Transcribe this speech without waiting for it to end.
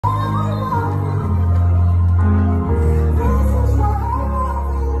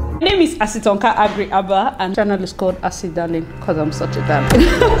Asitonka Aggrey-Abah, and channel is called AsyDarlyn because I'm such a darling.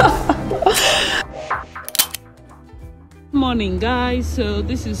 Morning, guys. So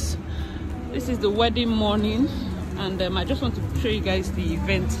this is the wedding morning, and I just want to show you guys the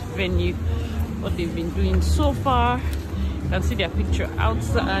event venue, what they've been doing so far. You can see their picture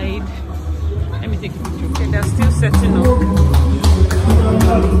outside. Let me take a picture. Okay, they're still setting up.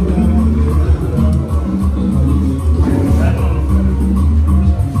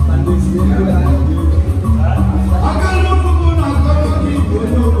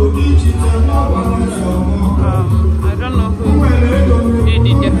 I don't know who did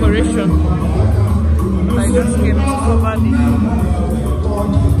the decoration. I just came to cover the.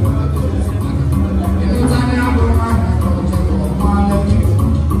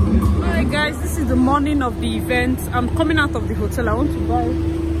 Alright guys, this is the morning of the event. I'm coming out of the hotel. I want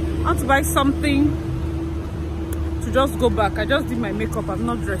to buy something to just go back. I just did my makeup. I'm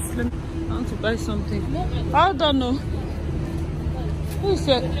not dressed. I want to buy something. I don't know. Who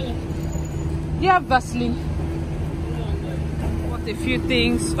said? You have Vaseline. What a few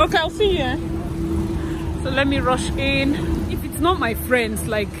things. Okay, I'll see you. So let me rush in. If it's not my friends,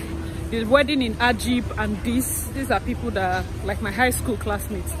 like the wedding in Ajib and these are people that are like my high school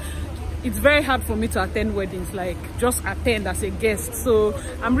classmates. It's very hard for me to attend weddings, like just attend as a guest. So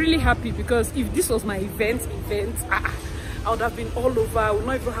I'm really happy because if this was my event, I would have been all over. I would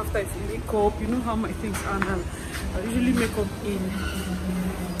not even have time to make up. You know how my things are now. I usually make up in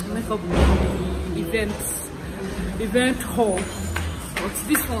the event hall. But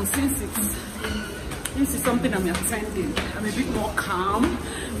this one, since it's something I'm attending, I'm a bit more calm,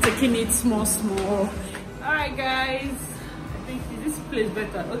 taking it small. Alright guys, I think this place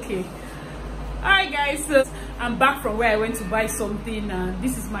better. Okay. Alright guys, so I'm back from where I went to buy something, and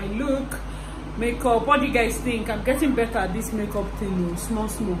this is my look, makeup. What do you guys think? I'm getting better at this makeup thing. Small.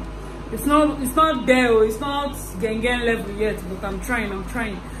 It's not there, it's not gang level yet, but I'm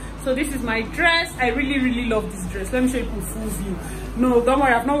trying. So this is my dress. I really love this dress. Let me show you full view. No, don't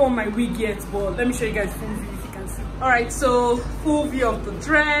worry, I've not worn my wig yet, but let me show you guys full view if you can see. All right, so full view of the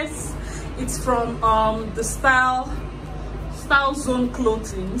dress. It's from the Style Zone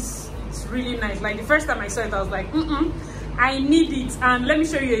Clothings. It's really nice. Like the first time I saw it, I was like, I need it. And let me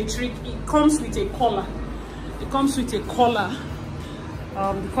show you a trick. It comes with a collar. The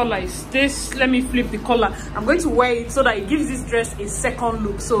collar is this. Let me flip the collar. I'm going to wear it so that it gives this dress a second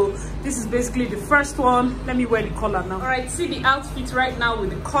look. So this is basically the first one. Let me wear the collar now. All right, see the outfit right now with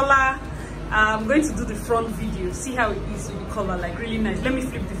the collar. I'm going to do the front video. See how it is with the collar, like really nice. Let me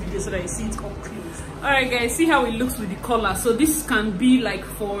flip the video so that you see it up close. All right guys, see how it looks with the collar. So this can be like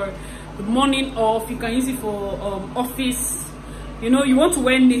for the morning off. You can use it for office. You know, you want to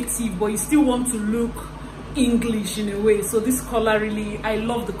wear native, but you still want to look English in a way. So this collar, really, I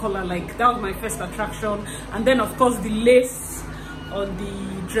love the collar. Like that was my first attraction. And then of course the lace on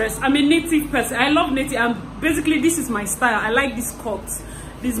the dress. I'm a native person. I love native, and basically this is my style. I like this cut,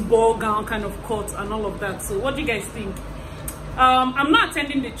 this ball gown kind of cut and all of that. So what do you guys think? I'm not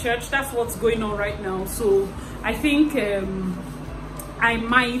attending the church. That's what's going on right now. So I think I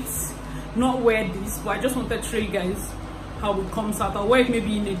might not wear this, but I just wanted to show you guys how it comes out. I'll wear it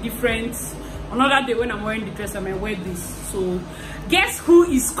maybe in a different another day when I'm wearing the dress. I might wear this. So guess who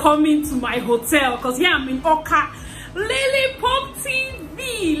is coming to my hotel? Because here I'm in Awka. Lily Pop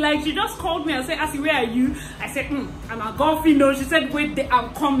TV. Like she just called me and said, Asi, where are you? I said, I'm at golfing. No, she said, wait,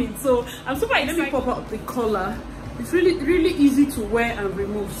 I'm coming. So I'm super excited. Let me pop out the collar. It's really easy to wear and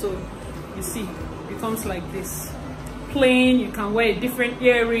remove. So you see, it comes like this. Plain. You can wear a different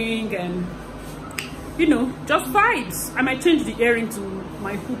earring and, you know, just vibes. I might change the earring to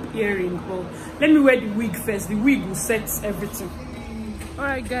my hoop earring, but let me wear the wig first. The wig will set everything. All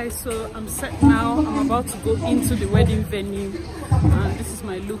right guys, so I'm set now. I'm about to go into the wedding venue, and this is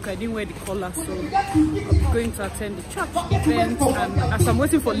my look. I didn't wear the collar, so I'm going to attend the church event. And as I'm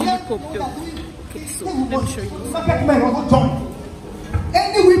waiting for Lily Pope though, okay, so let me show you.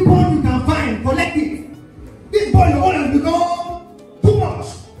 Any weapon you can find, collect it. This boy, you want to become too much.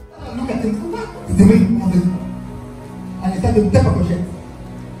 Look at him. It's the way he wants it. And he said, the take off your shirt.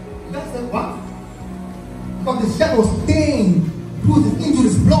 That's the what? Because the shirt was stained. Into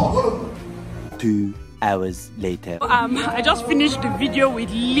his blood. 2 hours later. I just finished the video with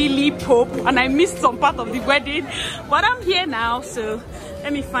Lily Pope, and I missed some part of the wedding, but I'm here now. So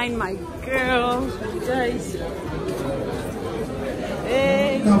let me find my girl, guys.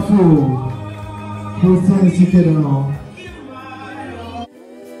 Hey.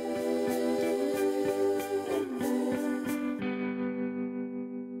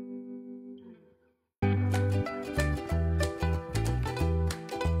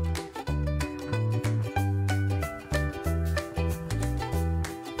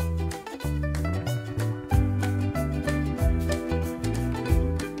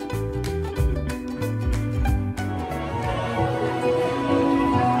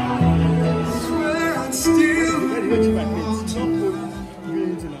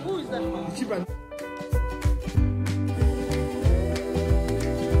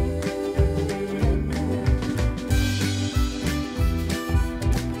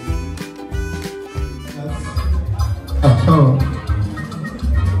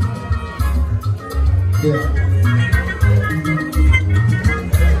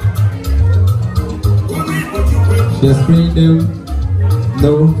 They're spraying them.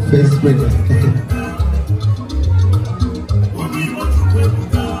 No face spray.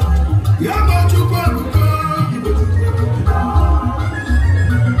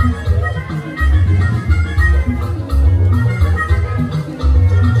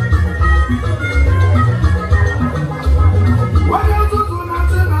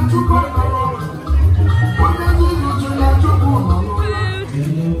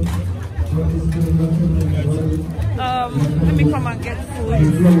 Let me come and get food.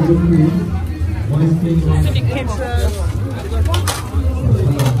 To the kitchen.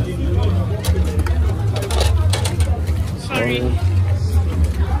 Sorry.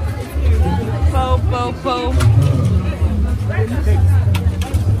 Po.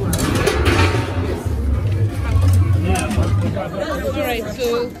 Alright, so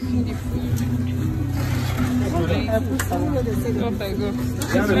the food. Okay. Oh my God.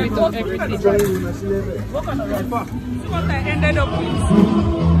 It's right on everything. What I ended up with.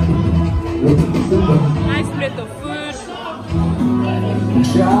 Nice plate of food.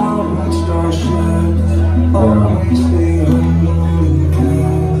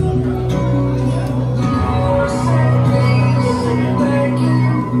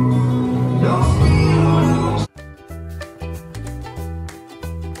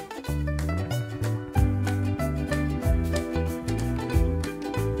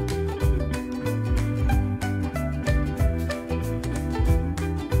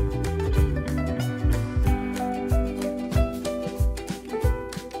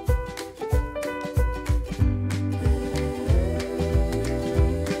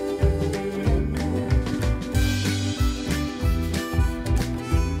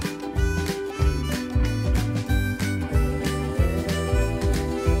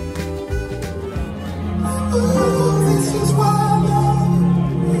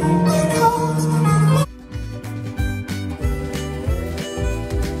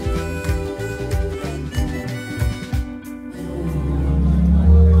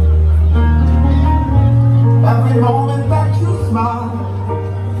 Every moment that you smile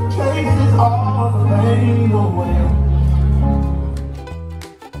chases all the pain away.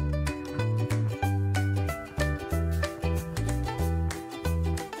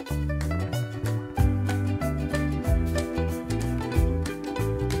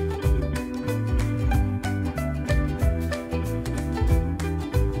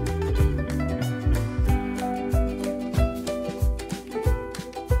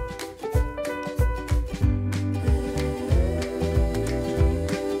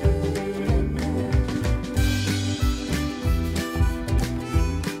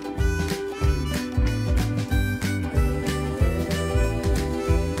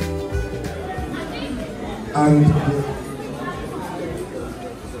 And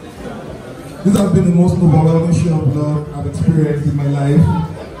this has been the most overwhelming show of love I've experienced in my life.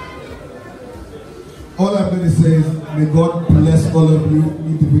 All I'm going to say is, may God bless all of you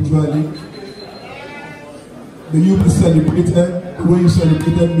individually. May you be celebrated the way you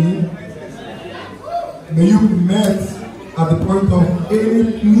celebrated me. May you be met at the point of any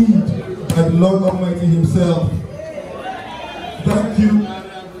need by the Lord Almighty Himself. Thank you,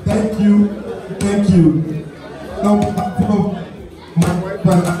 thank you, thank you. Now, my wife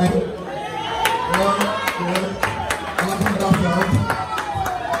and I,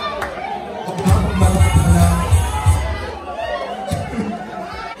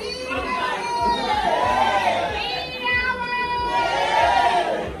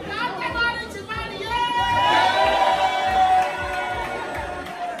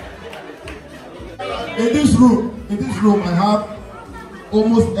 in this room, I have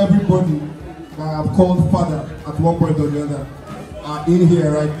almost everybody that I have called father at one point or the other are in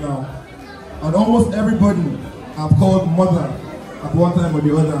here right now. And almost everybody I've called mother at one time or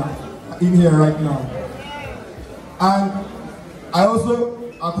the other are in here right now. And I also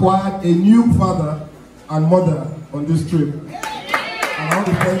acquired a new father and mother on this trip. And I want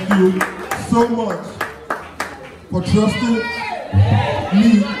to thank you so much for trusting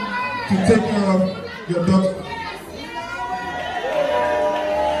me to take care of your daughter.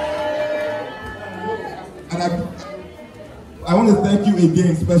 And I want to thank you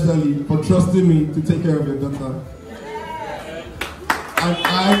again, especially for trusting me to take care of your daughter. And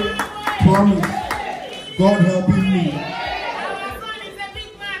I promise, God helping me,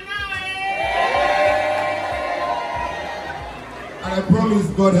 and I promise,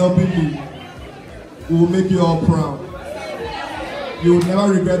 God helping me, we will make you all proud. You will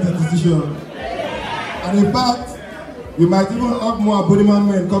never regret the decision. And in fact, we might even have more Abodiman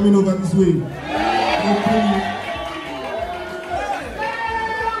men coming over this way.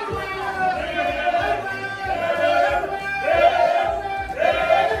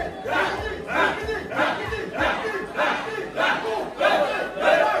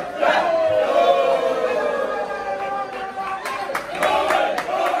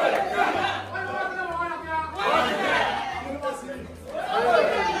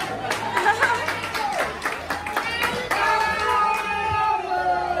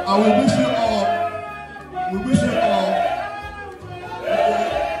 we wish you all. We wish you all.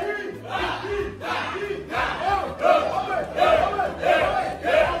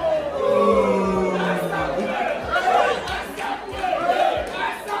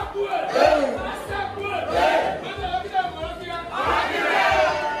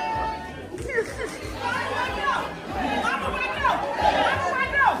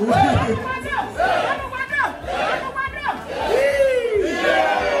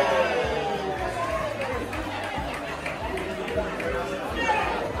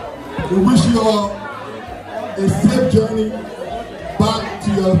 We wish you all a safe journey back to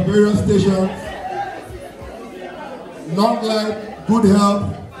your various stations. Long life, good health,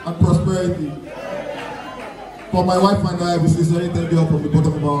 and prosperity. For my wife and I, we sincerely thank you all from the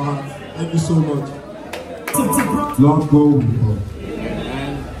bottom of our hearts. Thank you so much. Lord, go with us.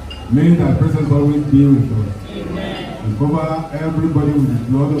 May thy presence always be with us. We cover everybody with the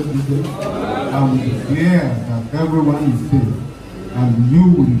blood of Jesus, and we declare that everyone is safe. And you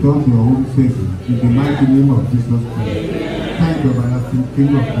will return to your home safely in the mighty name of Jesus Christ. Thank you, everlasting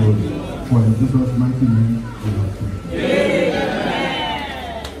King of glory, for in Jesus' mighty name we have prayed.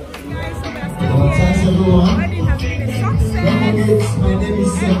 Thanks everyone. My name is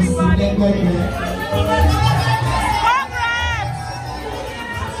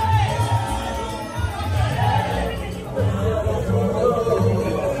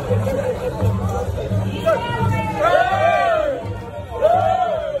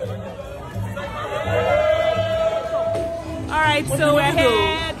So we're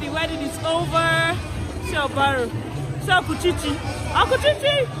here, the wedding is over. Uncle Chichi.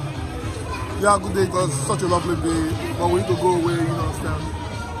 Yeah, good day. It was such a lovely day. But we need to go away, you understand?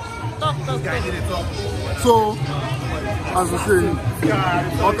 Talk. So, as we say,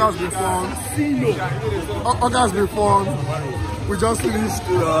 Awka has been fun. We just finished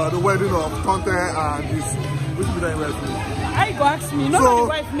the wedding of Tante and this. Which be that wedding? I go ask me, not my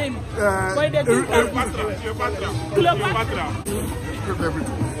wife's name.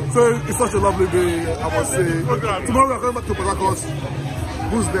 So it's such a lovely day, I must say. Tomorrow we are going back to Port Harcourt.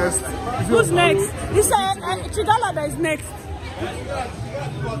 Who's next? Who's next? He said Chigala that is next.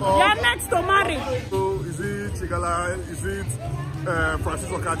 You're next to marry. So is it Chigala? Is it Francis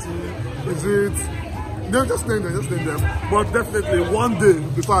Okachi? Is it? No, just name them. But definitely one day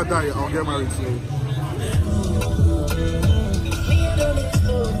before I die, I'll get married. So.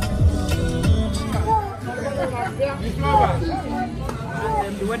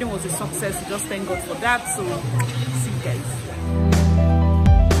 The wedding was a success. Just thank God for that. So, see you guys.